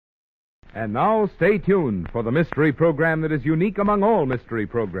And now stay tuned for the mystery program that is unique among all mystery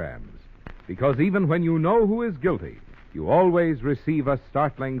programs. Because even when you know who is guilty, you always receive a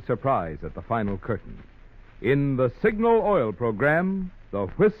startling surprise at the final curtain. In the Signal Oil program, The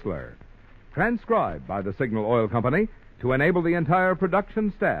Whistler, transcribed by the Signal Oil Company to enable the entire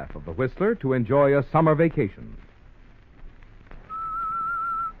production staff of The Whistler to enjoy a summer vacation.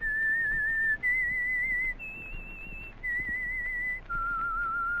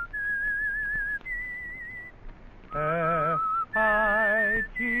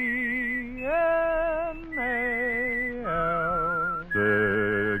 F-I-G-N-A-L.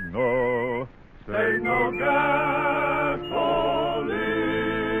 Signal, Signal Gasoline.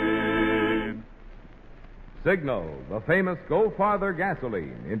 Signal, the famous Go Farther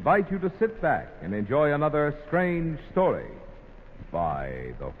gasoline, invite you to sit back and enjoy another strange story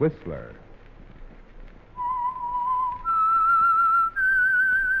by The Whistler.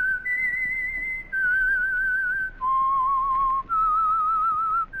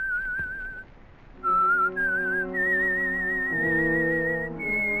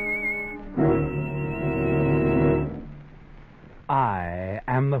 I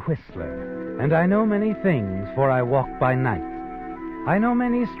am the Whistler, and I know many things, for I walk by night. I know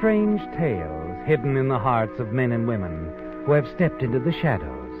many strange tales hidden in the hearts of men and women who have stepped into the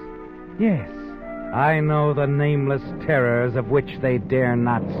shadows. Yes, I know the nameless terrors of which they dare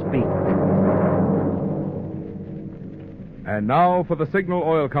not speak. And now for the Signal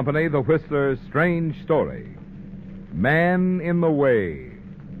Oil Company, The Whistler's strange story, Man in the Way.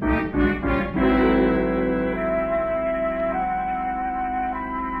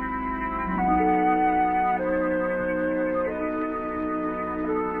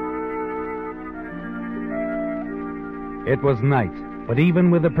 It was night, but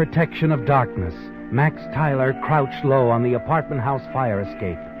even with the protection of darkness, Max Tyler crouched low on the apartment house fire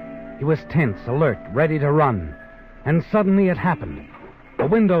escape. He was tense, alert, ready to run. And suddenly it happened. A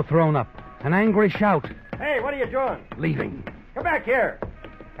window thrown up, an angry shout. Hey, what are you doing? Leaving. Come back here.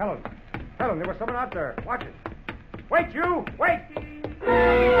 Helen, there was someone out there. Watch it. Wait, you! Wait!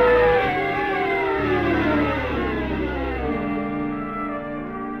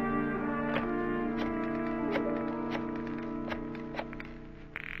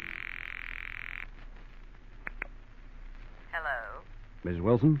 Hello? Mrs.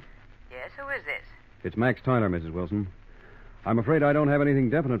 Wilson? Yes, who is this? It's Max Tyler, Mrs. Wilson. I'm afraid I don't have anything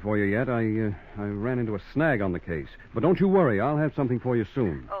definite for you yet. I ran into a snag on the case. But don't you worry. I'll have something for you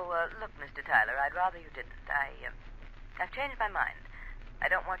soon. Oh, look, Mr. Tyler, I'd rather you didn't. I've changed my mind. I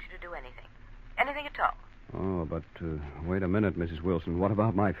don't want you to do anything. Anything at all. Oh, but wait a minute, Mrs. Wilson. What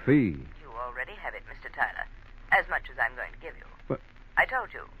about my fee? You already have it, Mr. Tyler. As much as I'm going to give you. But... I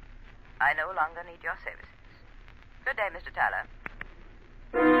told you. I no longer need your services. Good day, Mr. Tyler.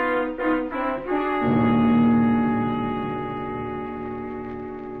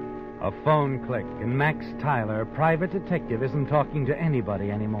 A phone click, and Max Tyler, private detective, isn't talking to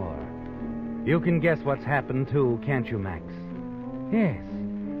anybody anymore. You can guess what's happened, too, can't you, Max? Yes,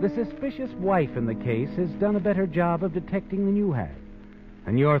 the suspicious wife in the case has done a better job of detecting than you have.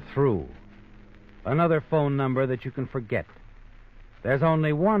 And you're through. Another phone number that you can forget. There's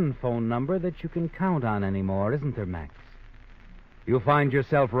only one phone number that you can count on anymore, isn't there, Max? You find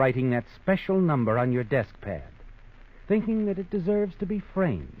yourself writing that special number on your desk pad, thinking that it deserves to be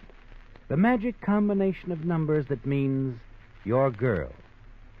framed. The magic combination of numbers that means your girl.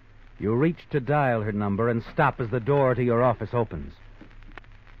 You reach to dial her number and stop as the door to your office opens.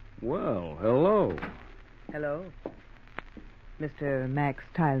 Well, hello. Hello? Mr. Max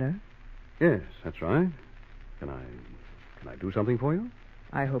Tyler? Yes, that's right. Can I do something for you?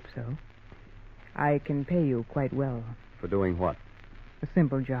 I hope so. I can pay you quite well. For doing what? A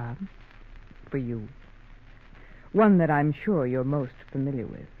simple job. For you. One that I'm sure you're most familiar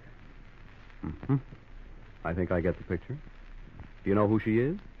with. Mm-hmm. I think I get the picture. Do you know who she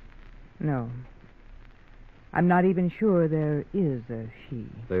is? No. I'm not even sure there is a she.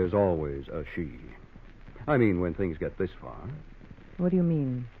 There's always a she. I mean, when things get this far. What do you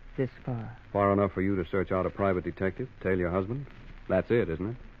mean, this far? Far enough for you to search out a private detective, tail your husband? That's it, isn't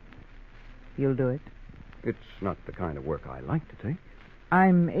it? You'll do it? It's not the kind of work I like to take.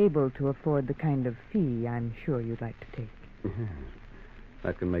 I'm able to afford the kind of fee I'm sure you'd like to take.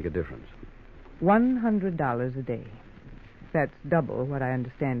 That can make a difference. $100 a day. That's double what I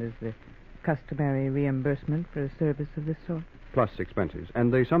understand is the customary reimbursement for a service of this sort. Plus expenses.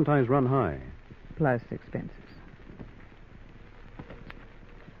 And they sometimes run high. Plus expenses.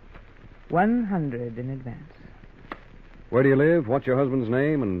 100 in advance. Where do you live? What's your husband's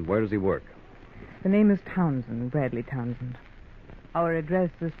name? And where does he work? The name is Townsend, Bradley Townsend. Our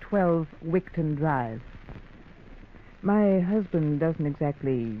address is 12 Wickton Drive. My husband doesn't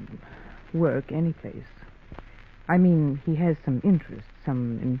exactly work anyplace. I mean, he has some interests,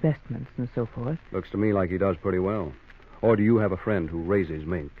 some investments and so forth. Looks to me like he does pretty well. Or do you have a friend who raises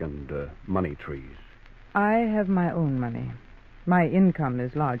mink and money trees? I have my own money. My income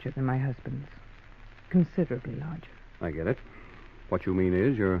is larger than my husband's. Considerably larger. I get it. What you mean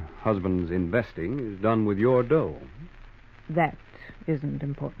is your husband's investing is done with your dough. That isn't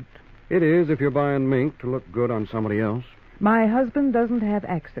important. It is if you're buying mink to look good on somebody else. My husband doesn't have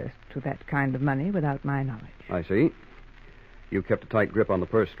access to that kind of money without my knowledge. I see. You kept a tight grip on the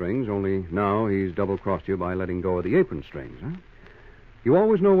purse strings, only now he's double-crossed you by letting go of the apron strings, huh? You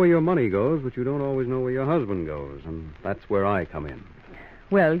always know where your money goes, but you don't always know where your husband goes, and that's where I come in.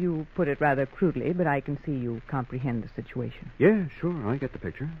 Well, you put it rather crudely, but I can see you comprehend the situation. Yeah, sure, I get the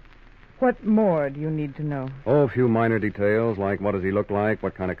picture. What more do you need to know? Oh, a few minor details, like what does he look like,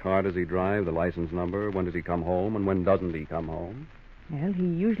 what kind of car does he drive, the license number, when does he come home, and when doesn't he come home? Well, he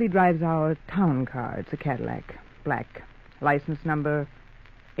usually drives our town car. It's a Cadillac, black. License number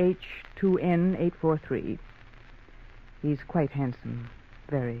H2N843. He's quite handsome,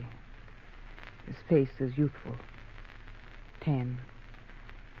 very. His face is youthful, tan.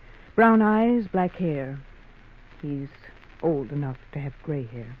 Brown eyes, black hair. He's old enough to have gray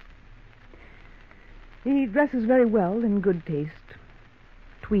hair. He dresses very well, in good taste.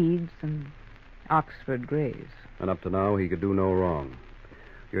 Tweeds and Oxford grays. And up to now, he could do no wrong.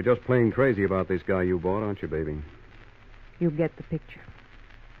 You're just plain crazy about this guy you bought, aren't you, baby? You get the picture.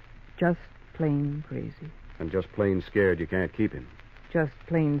 Just plain crazy. And just plain scared you can't keep him. Just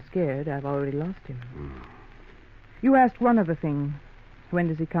plain scared I've already lost him. You asked one other thing. When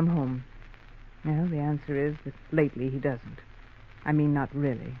does he come home? Well, the answer is that lately he doesn't. I mean, not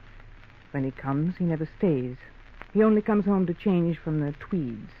really. When he comes, he never stays. He only comes home to change from the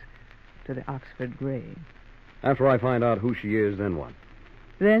tweeds to the Oxford gray. After I find out who she is, then what?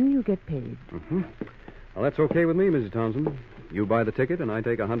 Then you get paid. Mm-hmm. Well, that's okay with me, Mrs. Townsend. You buy the ticket, and I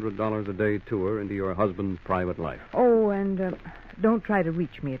take a $100 a day tour into your husband's private life. Oh, and don't try to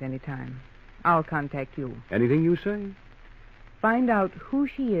reach me at any time. I'll contact you. Anything you say? Find out who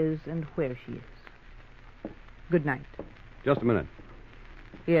she is and where she is. Good night. Just a minute.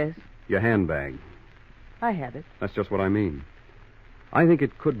 Yes, Your handbag. I have it. That's just what I mean. I think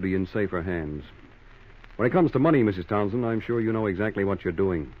it could be in safer hands. When it comes to money, Mrs. Townsend, I'm sure you know exactly what you're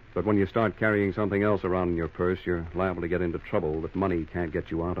doing. But when you start carrying something else around in your purse, you're liable to get into trouble that money can't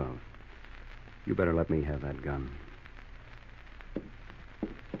get you out of. You better let me have that gun.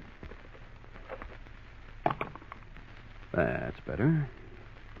 That's better.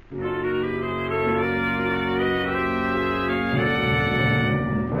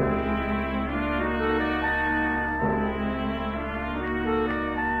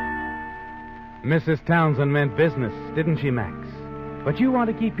 Mrs. Townsend meant business, didn't she, Max? But you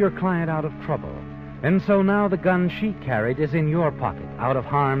want to keep your client out of trouble. And so now the gun she carried is in your pocket, out of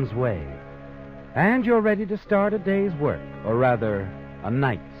harm's way. And you're ready to start a day's work, or rather, a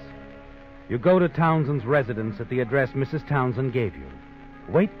night's. You go to Townsend's residence at the address Mrs. Townsend gave you.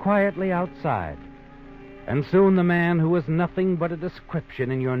 Wait quietly outside. And soon the man who is nothing but a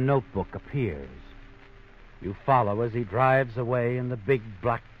description in your notebook appears. You follow as he drives away in the big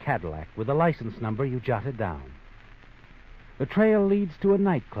black Cadillac with the license number you jotted down. The trail leads to a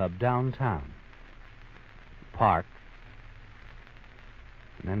nightclub downtown. Park.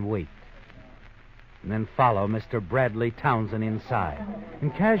 And then wait. And then follow Mr. Bradley Townsend inside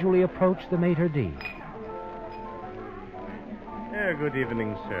and casually approach the maitre d'. Good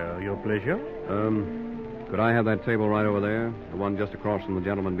evening, sir. Your pleasure? Could I have that table right over there? The one just across from the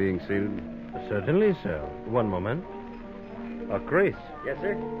gentleman being seated? Certainly, sir. One moment. Chris. Yes,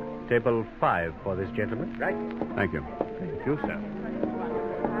 sir? Table 5 for this gentleman. Right. Thank you. Thank you, sir.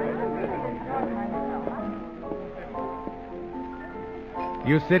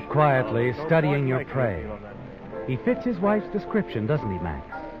 You sit quietly, studying your prey. He fits his wife's description, doesn't he, Max?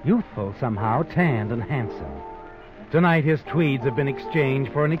 Youthful somehow, tanned and handsome. Tonight his tweeds have been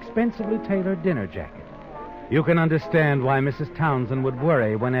exchanged for an expensively tailored dinner jacket. You can understand why Mrs. Townsend would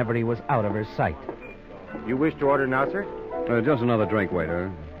worry whenever he was out of her sight. You wish to order now, sir? Just another drink,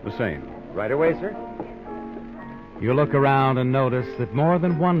 waiter. The same. Right away, sir. You look around and notice that more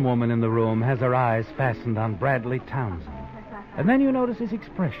than one woman in the room has her eyes fastened on Bradley Townsend. And then you notice his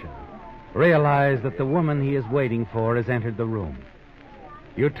expression. Realize that the woman he is waiting for has entered the room.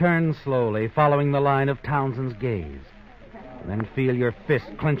 You turn slowly, following the line of Townsend's gaze. And then feel your fist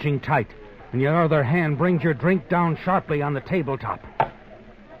clenching tight, and your other hand brings your drink down sharply on the tabletop.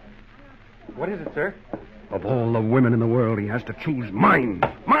 What is it, sir? Of all the women in the world, he has to choose mine.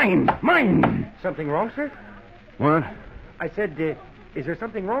 Mine! Something wrong, sir? What? I said, is there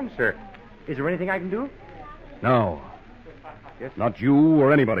something wrong, sir? Is there anything I can do? No. Yes? Not you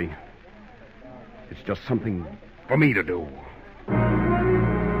or anybody. It's just something for me to do.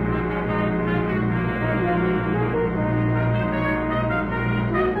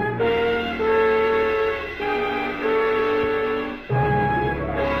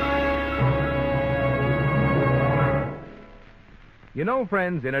 You know,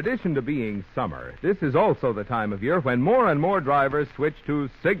 friends, in addition to being summer, this is also the time of year when more and more drivers switch to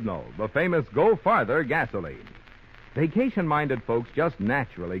Signal, the famous Go Farther gasoline. Vacation-minded folks just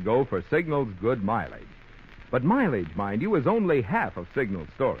naturally go for Signal's good mileage. But mileage, mind you, is only half of Signal's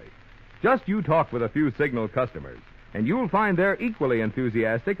story. Just you talk with a few Signal customers, and you'll find they're equally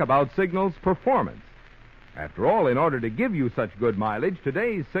enthusiastic about Signal's performance. After all, in order to give you such good mileage,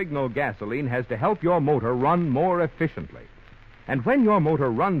 today's Signal gasoline has to help your motor run more efficiently. And when your motor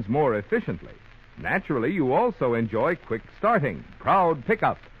runs more efficiently, naturally you also enjoy quick starting, proud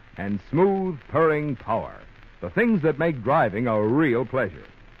pickup, and smooth purring power. The things that make driving a real pleasure.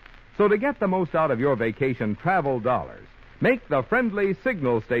 So to get the most out of your vacation travel dollars, make the friendly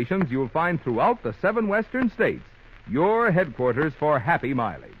Signal stations you'll find throughout the 7 western states your headquarters for happy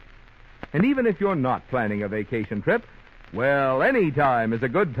mileage. And even if you're not planning a vacation trip, well, any time is a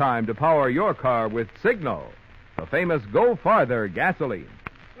good time to power your car with Signal, the famous Go Farther gasoline.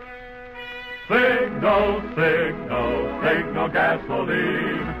 Signal, Signal, Signal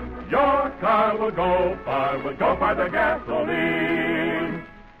gasoline. Your car will go far with Go Farther gasoline.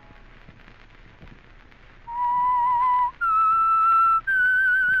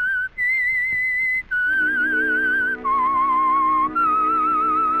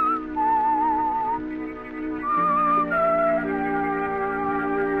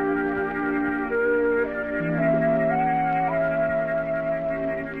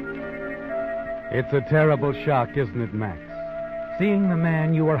 It's a terrible shock, isn't it, Max? Seeing the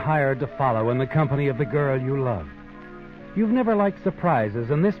man you were hired to follow in the company of the girl you love. You've never liked surprises,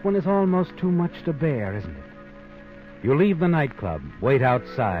 and this one is almost too much to bear, isn't it? You leave the nightclub, wait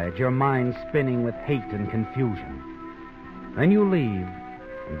outside, your mind spinning with hate and confusion. Then you leave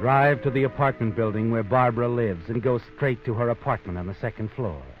and drive to the apartment building where Barbara lives and go straight to her apartment on the 2nd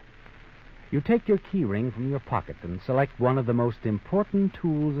floor. You take your key ring from your pocket and select one of the most important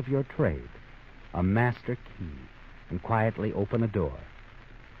tools of your trade, a master key, and quietly open a door.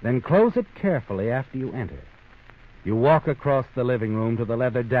 Then close it carefully after you enter. You walk across the living room to the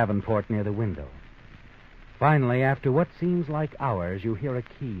leather davenport near the window. Finally, after what seems like hours, you hear a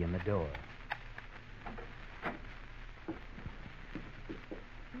key in the door.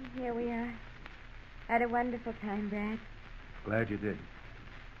 Here we are. Had a wonderful time, Brad. Glad you did.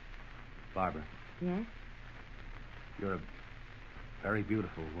 Barbara, Yes? you're a very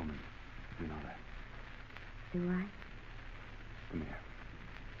beautiful woman. You know that. Do I? Come here.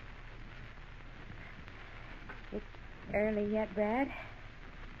 It's early yet, Brad.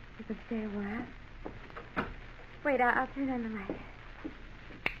 You can stay a while. Wait, I'll turn on the light.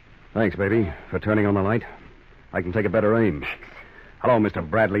 Thanks, baby, for turning on the light. I can take a better aim. Hello, Mr.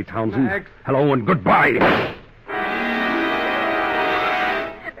 Bradley Townsend. Max. Hello and goodbye.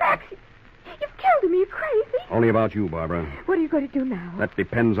 Max, you've killed him. Are you crazy? Only about you, Barbara. What are you going to do now? That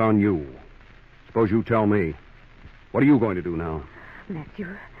depends on you. Suppose you tell me. What are you going to do now? Max,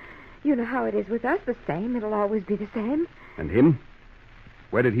 you know how it is with us. The same. It'll always be the same. And him?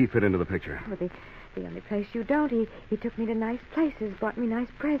 Where did he fit into the picture? Well, the only place you don't. He took me to nice places, bought me nice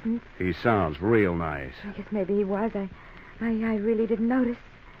presents. He sounds real nice. I guess maybe he was. I really didn't notice.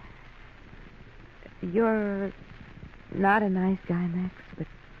 You're not a nice guy, Max, but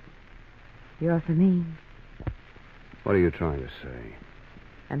you're for me. What are you trying to say?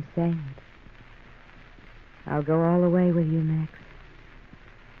 I'm saying it. I'll go all the way with you, Max.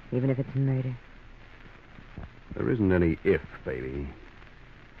 Even if it's murder. There isn't any if, baby.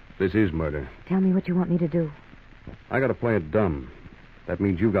 This is murder. Tell me what you want me to do. I gotta play it dumb. That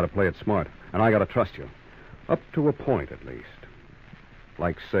means you've got to play it smart. And I gotta trust you. Up to a point, at least.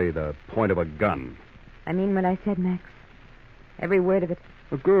 Like, say, the point of a gun. I mean what I said, Max. Every word of it.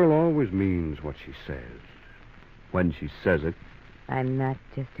 A girl always means what she says. When she says it. I'm not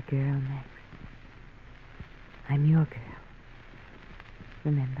just a girl, Max. I'm your girl.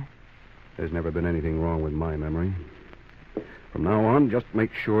 Remember? There's never been anything wrong with my memory. From now on, just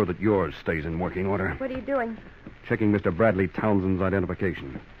make sure that yours stays in working order. What are you doing? Checking Mr. Bradley Townsend's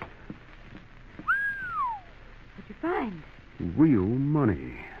identification. What'd you find? Real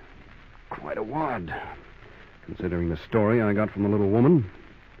money. Quite a wad. Considering the story I got from the little woman.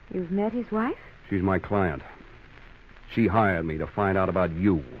 You've met his wife? She's my client. She hired me to find out about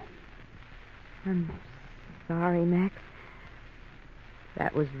you. I'm sorry, Max.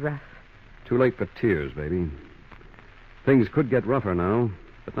 That was rough. Too late for tears, baby. Things could get rougher now,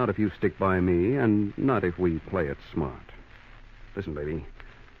 but not if you stick by me, and not if we play it smart. Listen, baby,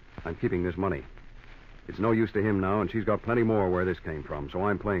 I'm keeping this money. It's no use to him now, and she's got plenty more where this came from, so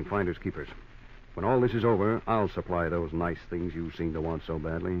I'm playing finders keepers. When all this is over, I'll supply those nice things you seem to want so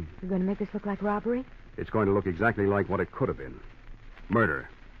badly. You're going to make this look like robbery? It's going to look exactly like what it could have been. Murder.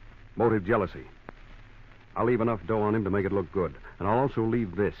 Motive jealousy. I'll leave enough dough on him to make it look good. And I'll also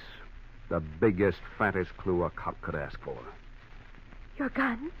leave this. The biggest, fattest clue a cop could ask for. Your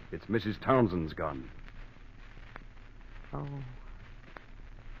gun? It's Mrs. Townsend's gun. Oh.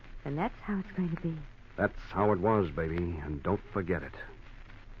 And that's how it's going to be. That's how it was, baby, and don't forget it.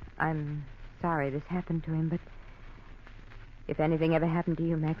 I'm sorry this happened to him, but if anything ever happened to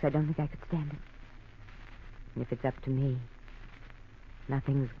you, Max, I don't think I could stand it. And if it's up to me,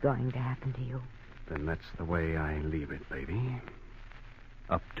 nothing's going to happen to you. Then that's the way I leave it, baby.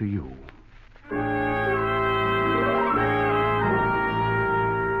 Up to you.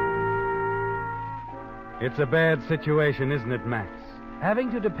 It's a bad situation, isn't it, Max?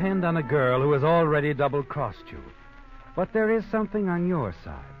 Having to depend on a girl who has already double-crossed you. But there is something on your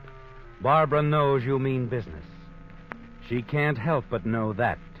side. Barbara knows you mean business. She can't help but know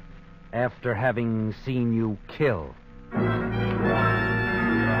that after having seen you kill.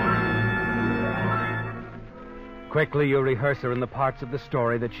 Quickly you rehearse her in the parts of the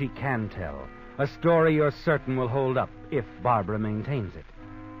story that she can tell. A story you're certain will hold up if Barbara maintains it.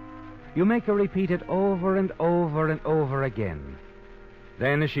 You make her repeat it over and over and over again.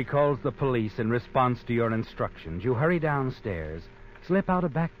 Then, as she calls the police in response to your instructions, you hurry downstairs, slip out a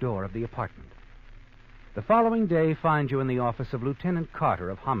back door of the apartment. The following day finds you in the office of Lieutenant Carter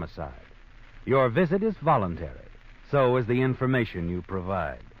of Homicide. Your visit is voluntary. So is the information you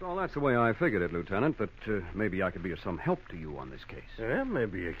provide. Well, that's the way I figured it, Lieutenant, that maybe I could be of some help to you on this case. Yeah,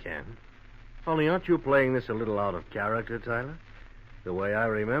 maybe you can. Only aren't you playing this a little out of character, Tyler? The way I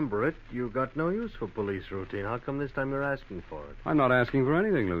remember it, you got no use for police routine. How come this time you're asking for it? I'm not asking for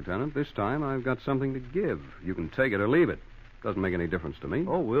anything, Lieutenant. This time I've got something to give. You can take it or leave it. Doesn't make any difference to me.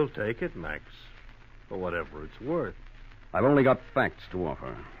 Oh, we'll take it, Max. For whatever it's worth. I've only got facts to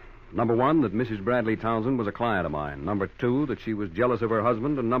offer. Number 1, that Mrs. Bradley Townsend was a client of mine. Number 2, that she was jealous of her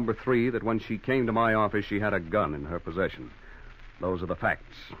husband. And number 3, that when she came to my office, she had a gun in her possession. Those are the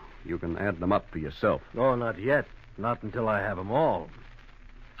facts. You can add them up for yourself. Oh, not yet. Not until I have them all.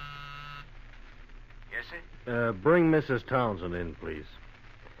 Yes, sir? Bring Mrs. Townsend in, please.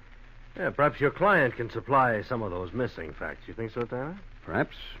 Yeah, perhaps your client can supply some of those missing facts. You think so, Tyler?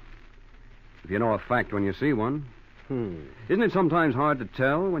 Perhaps. If you know a fact when you see one. Isn't it sometimes hard to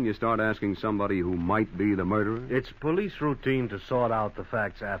tell when you start asking somebody who might be the murderer? It's police routine to sort out the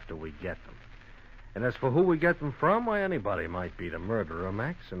facts after we get them. And as for who we get them from, why, anybody might be the murderer,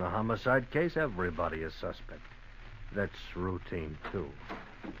 Max. In a homicide case, everybody is suspect. That's routine, too.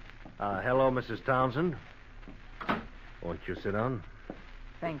 Hello, Mrs. Townsend. Won't you sit down?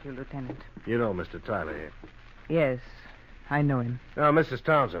 Thank you, Lieutenant. You know Mr. Tyler here. Yes, I know him. Now, Mrs.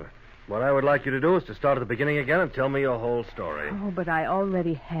 Townsend, what I would like you to do is to start at the beginning again and tell me your whole story. Oh, but I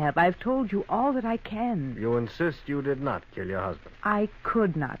already have. I've told you all that I can. You insist you did not kill your husband. I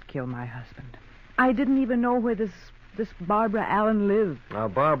could not kill my husband. I didn't even know where this Barbara Allen lived. Now,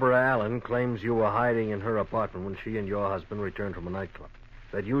 Barbara Allen claims you were hiding in her apartment when she and your husband returned from a nightclub.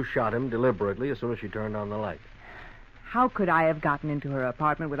 That you shot him deliberately as soon as she turned on the light. How could I have gotten into her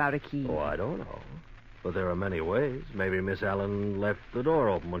apartment without a key? Oh, I don't know. But there are many ways. Maybe Miss Allen left the door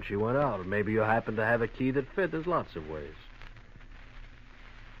open when she went out. Or maybe you happened to have a key that fit. There's lots of ways.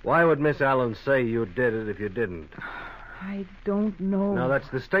 Why would Miss Allen say you did it if you didn't? I don't know. Now, that's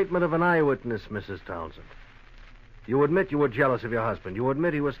the statement of an eyewitness, Mrs. Townsend. You admit you were jealous of your husband. You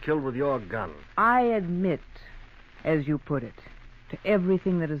admit he was killed with your gun. I admit, as you put it, to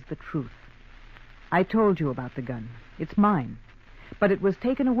everything that is the truth. I told you about the gun. It's mine. But it was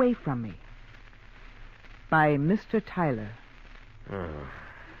taken away from me. By Mr. Tyler. Oh.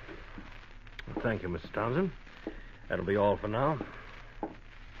 Well, thank you, Mrs. Townsend. That'll be all for now.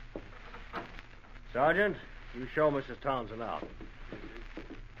 Sergeant, you show Mrs. Townsend out.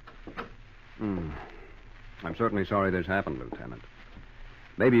 I'm certainly sorry this happened, Lieutenant.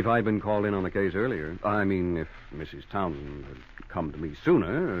 Maybe if I'd been called in on the case earlier, I mean, if Mrs. Townsend had come to me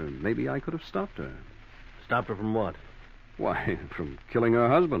sooner, maybe I could have stopped her. Stopped her from what? Why, from killing her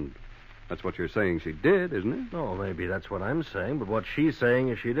husband. That's what you're saying she did, isn't it? Oh, maybe that's what I'm saying, but what she's saying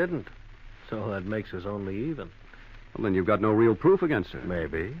is she didn't. So that makes us only even. Well, then you've got no real proof against her.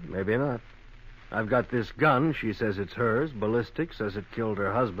 Maybe, maybe not. I've got this gun. She says it's hers. Ballistics says it killed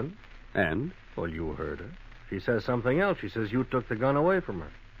her husband. And? Well, you heard her. She says something else. She says you took the gun away from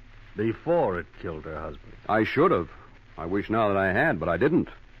her before it killed her husband. I should have. I wish now that I had, but I didn't.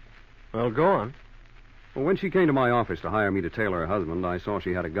 Well, go on. Well, when she came to my office to hire me to tail her husband, I saw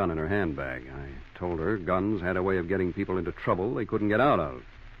she had a gun in her handbag. I told her guns had a way of getting people into trouble they couldn't get out of.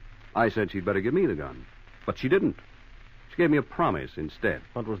 I said she'd better give me the gun. But she didn't. She gave me a promise instead.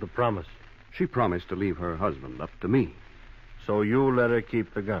 What was the promise? She promised to leave her husband up to me. So you let her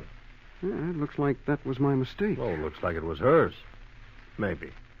keep the gun? Yeah, it looks like that was my mistake. Oh, looks like it was hers.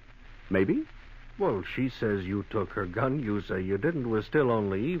 Maybe. Maybe? Well, she says you took her gun. You say you didn't. We're still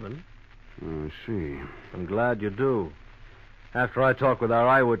only even. I see. I'm glad you do. After I talk with our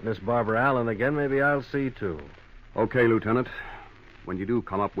eyewitness, Barbara Allen, again, maybe I'll see, too. Okay, Lieutenant. When you do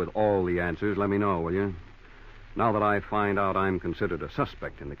come up with all the answers, let me know, will you? Now that I find out I'm considered a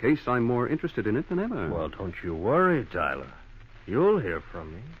suspect in the case, I'm more interested in it than ever. Well, don't you worry, Tyler. You'll hear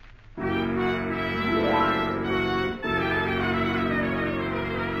from me.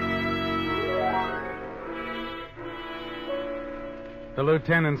 The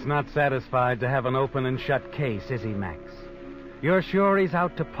lieutenant's not satisfied to have an open and shut case, is he, Max? You're sure he's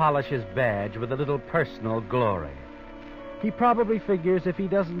out to polish his badge with a little personal glory. He probably figures if he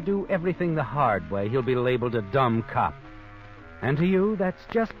doesn't do everything the hard way, he'll be labeled a dumb cop. And to you, that's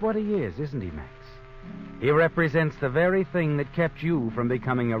just what he is, isn't he, Max? He represents the very thing that kept you from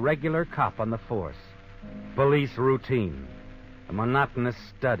becoming a regular cop on the force. Police routine. The monotonous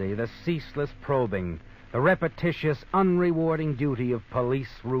study, the ceaseless probing, the repetitious, unrewarding duty of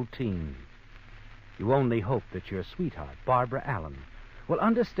police routine. You only hope that your sweetheart, Barbara Allen, will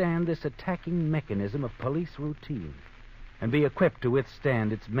understand this attacking mechanism of police routine and be equipped to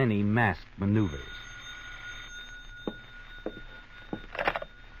withstand its many masked maneuvers.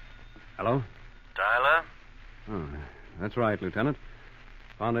 Hello? Tyler? Oh, that's right, Lieutenant.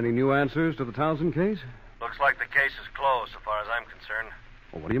 Found any new answers to the Townsend case? Looks like the case is closed, so far as I'm concerned.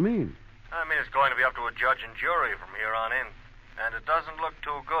 Well, what do you mean? I mean, it's going to be up to a judge and jury from here on in. And it doesn't look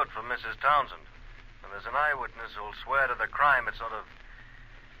too good for Mrs. Townsend. When there's an eyewitness who'll swear to the crime, it sort of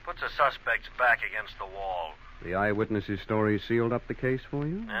puts the suspect's back against the wall. The eyewitness's story sealed up the case for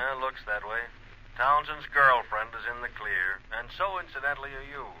you? Yeah, it looks that way. Townsend's girlfriend is in the clear, and so, incidentally, are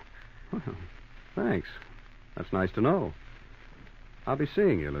you. Well, thanks. That's nice to know. I'll be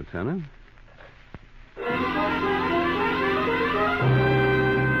seeing you, Lieutenant.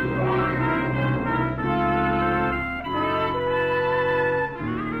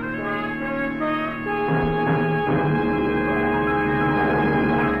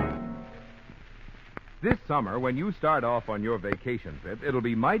 This summer, when you start off on your vacation trip, it'll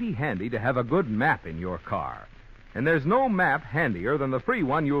be mighty handy to have a good map in your car. And there's no map handier than the free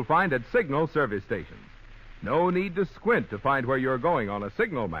one you'll find at Signal service stations. No need to squint to find where you're going on a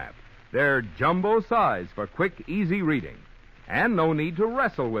Signal map. They're jumbo size for quick, easy reading. And no need to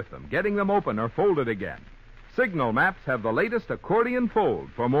wrestle with them, getting them open or folded again. Signal maps have the latest accordion fold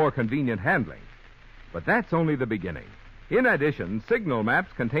for more convenient handling. But that's only the beginning. In addition, Signal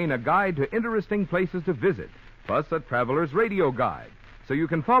maps contain a guide to interesting places to visit, plus a traveler's radio guide, so you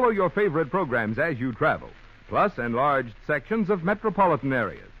can follow your favorite programs as you travel, plus enlarged sections of metropolitan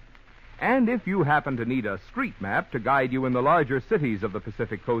areas. And if you happen to need a street map to guide you in the larger cities of the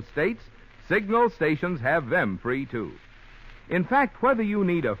Pacific Coast states, Signal stations have them free, too. In fact, whether you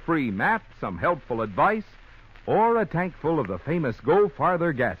need a free map, some helpful advice, or a tank full of the famous Go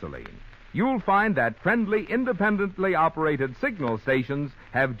Farther gasoline, you'll find that friendly, independently operated Signal stations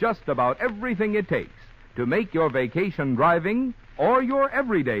have just about everything it takes to make your vacation driving or your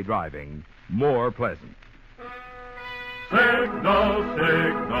everyday driving more pleasant. Signal,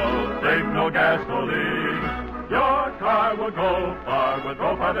 signal, signal gasoline. Your car will go far with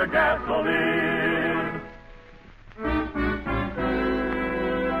Go Farther gasoline.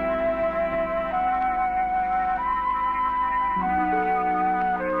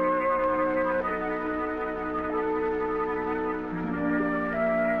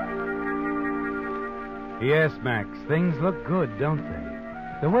 Yes, Max, things look good, don't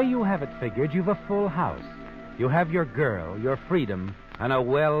they? The way you have it figured, you've a full house. You have your girl, your freedom, and a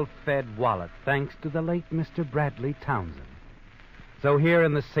well-fed wallet, thanks to the late Mr. Bradley Townsend. So here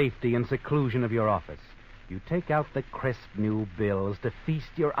in the safety and seclusion of your office, you take out the crisp new bills to feast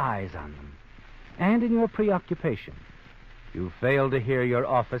your eyes on them. And in your preoccupation, you fail to hear your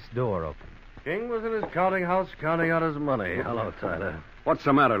office door open. King was in his counting house counting out his money. Hello, Tyler. What's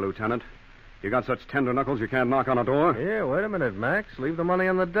the matter, Lieutenant? You got such tender knuckles you can't knock on a door? Here, wait a minute, Max. Leave the money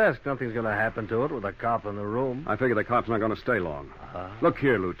on the desk. Nothing's going to happen to it with a cop in the room. I figure the cop's not going to stay long. Look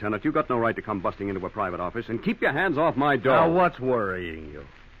here, Lieutenant. You got no right to come busting into a private office, and keep your hands off my door. Now, what's worrying you?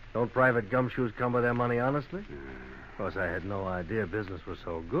 Don't private gumshoes come by their money honestly? Of course, I had no idea business was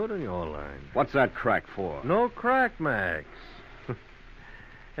so good in your line. What's that crack for? No crack, Max.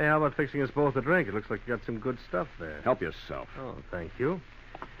 Hey, how about fixing us both a drink? It looks like you got some good stuff there. Help yourself. Oh, thank you.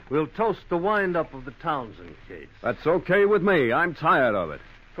 We'll toast the wind-up of the Townsend case. That's okay with me. I'm tired of it.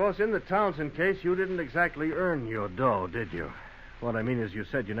 Of course, in the Townsend case, you didn't exactly earn your dough, did you? What I mean is you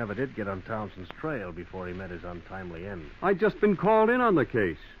said you never did get on Townsend's trail before he met his untimely end. I'd just been called in on the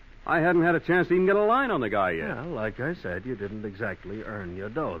case. I hadn't had a chance to even get a line on the guy yet. Well, like I said, you didn't exactly earn your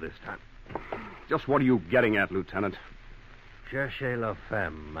dough this time. Just what are you getting at, Lieutenant? Cherchez la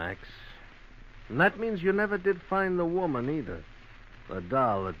femme, Max. And that means you never did find the woman either. The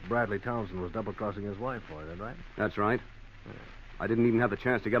doll that Bradley Townsend was double-crossing his wife for, is that right? That's right. I didn't even have the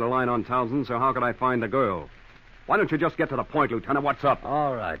chance to get a line on Townsend, so how could I find the girl? Why don't you just get to the point, Lieutenant? What's up?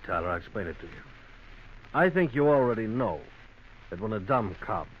 All right, Tyler, I'll explain it to you. I think you already know that when a dumb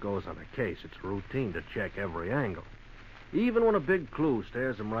cop goes on a case, it's routine to check every angle. Even when a big clue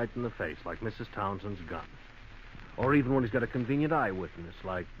stares him right in the face, like Mrs. Townsend's gun. Or even when he's got a convenient eyewitness,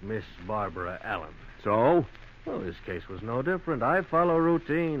 like Miss Barbara Allen. So? Well, this case was no different. I follow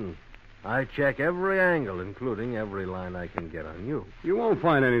routine. I check every angle, including every line I can get on you. You won't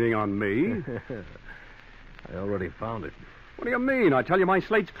find anything on me. I already found it. What do you mean? I tell you my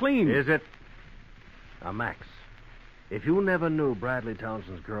slate's clean. Is it? Now, Max, if you never knew Bradley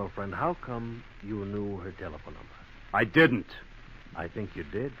Townsend's girlfriend, how come you knew her telephone number? I didn't. I think you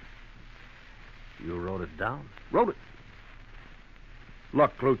did. You wrote it down. Wrote it?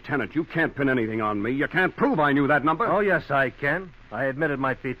 Look, Lieutenant, you can't pin anything on me. You can't prove I knew that number. Oh, yes, I can. I admit it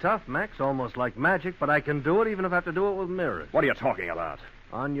might be tough, Max, almost like magic, but I can do it even if I have to do it with mirrors. What are you talking about?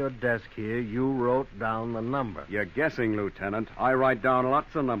 On your desk here, you wrote down the number. You're guessing, Lieutenant. I write down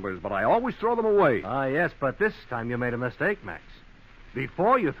lots of numbers, but I always throw them away. Ah, yes, but this time you made a mistake, Max.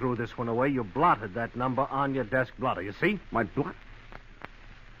 Before you threw this one away, you blotted that number on your desk blotter. You see? My blot?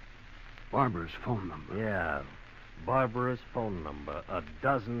 Barbara's phone number. Yeah, Barbara's phone number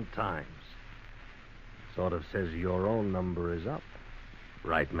 12 times. Sort of says your own number is up.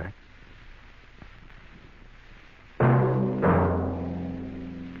 Right, Max?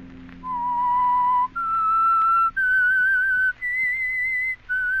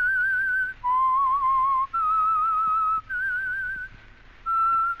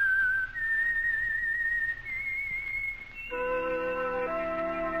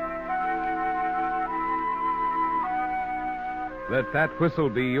 Let that whistle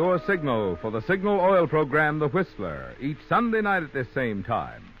be your signal for the Signal Oil program, The Whistler, each Sunday night at this same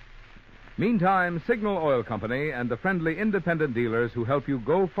time. Meantime, Signal Oil Company and the friendly independent dealers who help you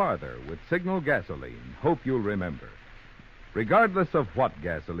go farther with Signal gasoline hope you'll remember. Regardless of what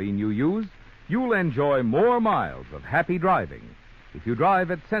gasoline you use, you'll enjoy more miles of happy driving if you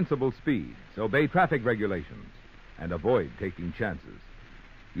drive at sensible speeds, obey traffic regulations, and avoid taking chances.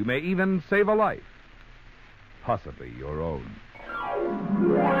 You may even save a life, possibly your own.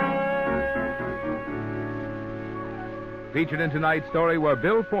 Featured in tonight's story were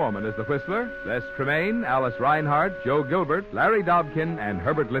Bill Foreman as the Whistler, Les Tremaine, Alice Reinhardt, Joe Gilbert, Larry Dobkin, and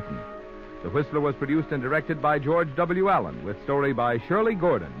Herbert Litton. The Whistler was produced and directed by George W. Allen, with story by Shirley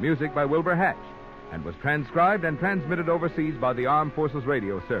Gordon, music by Wilbur Hatch, and was transcribed and transmitted overseas by the Armed Forces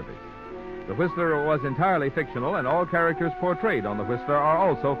Radio Service. The Whistler was entirely fictional, and all characters portrayed on The Whistler are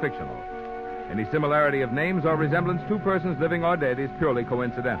also fictional. Any similarity of names or resemblance to persons living or dead is purely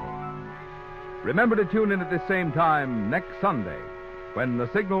coincidental. Remember to tune in at this same time next Sunday, when the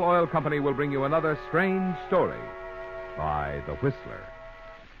Signal Oil Company will bring you another strange story by The Whistler.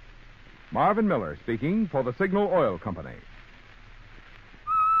 Marvin Miller speaking for the Signal Oil Company.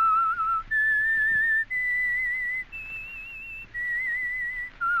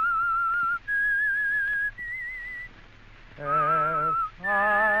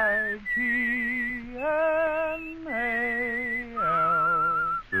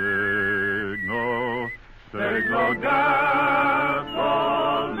 Signal gasoline.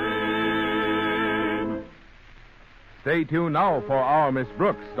 Stay tuned now for Our Miss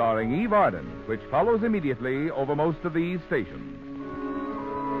Brooks, starring Eve Arden, which follows immediately over most of these stations.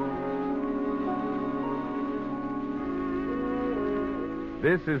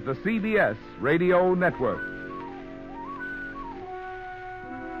 This is the CBS Radio Network.